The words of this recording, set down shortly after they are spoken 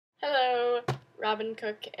Hello, Robin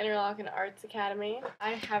Cook, Interlochen Arts Academy.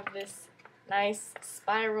 I have this nice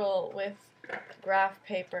spiral with graph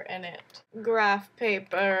paper in it. Graph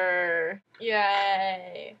paper!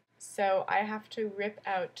 Yay! So I have to rip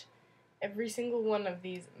out every single one of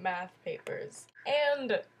these math papers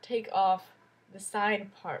and take off the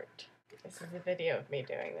side part. This is a video of me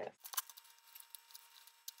doing this.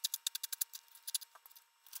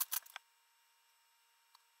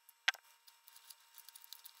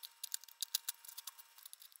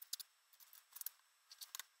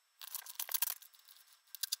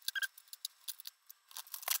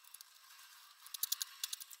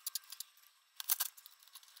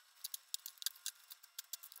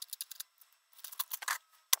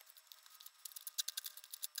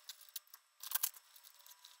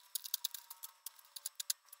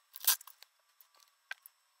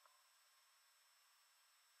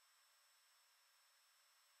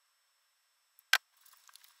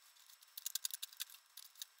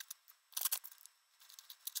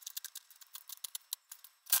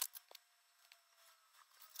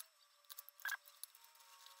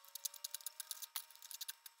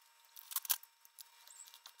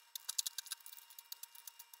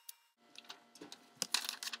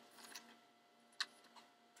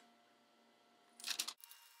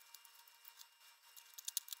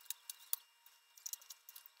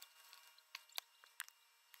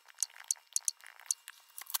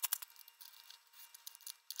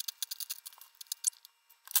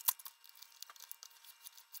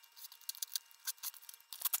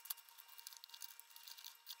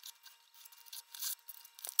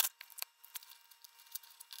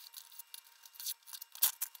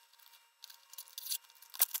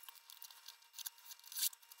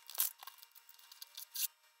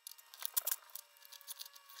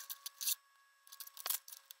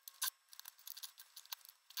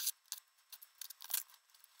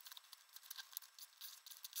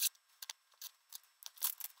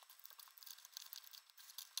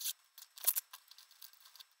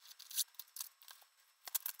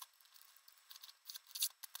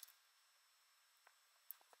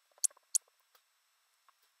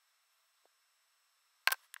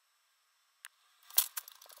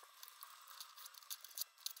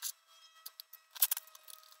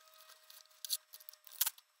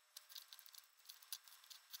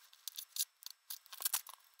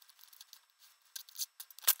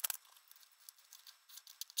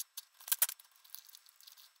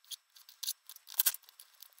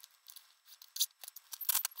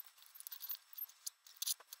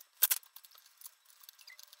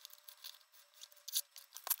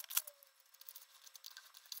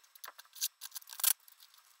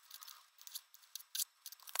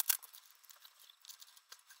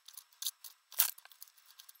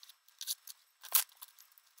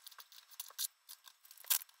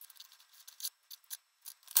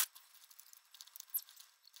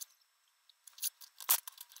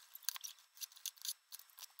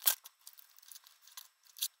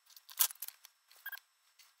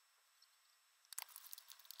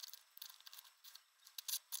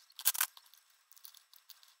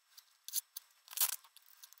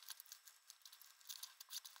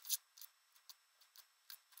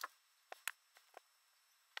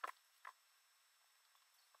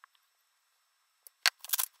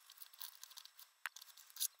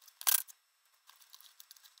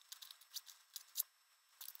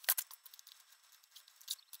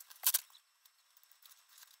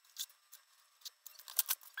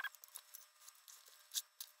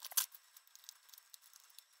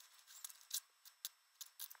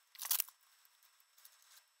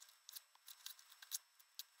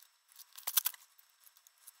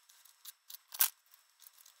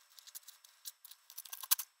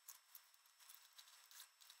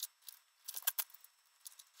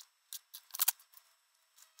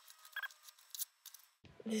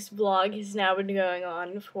 This vlog has now been going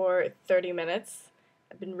on for 30 minutes.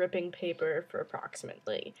 I've been ripping paper for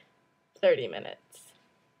approximately 30 minutes.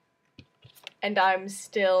 And I'm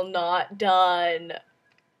still not done.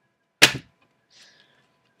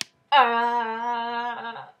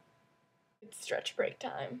 It's stretch break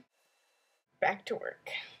time. Back to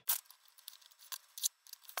work.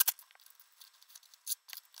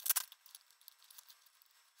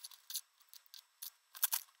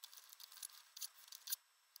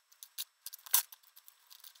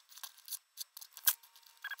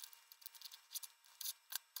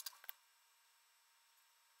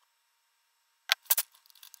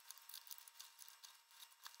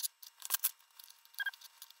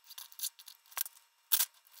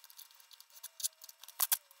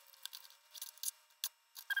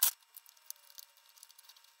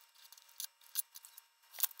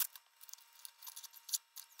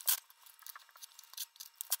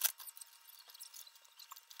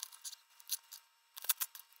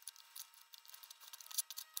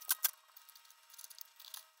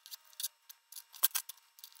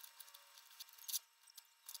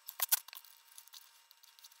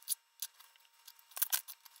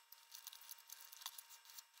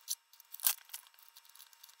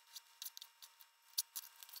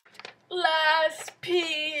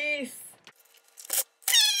 piece!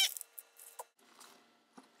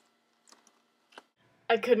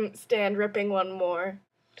 I couldn't stand ripping one more.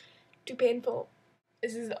 Too painful.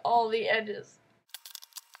 This is all the edges.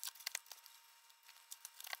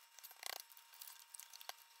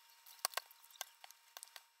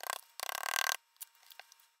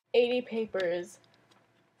 "80 papers,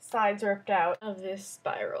 sides ripped out of this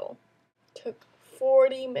spiral. Took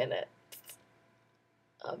 40 minutes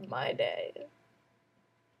of my day.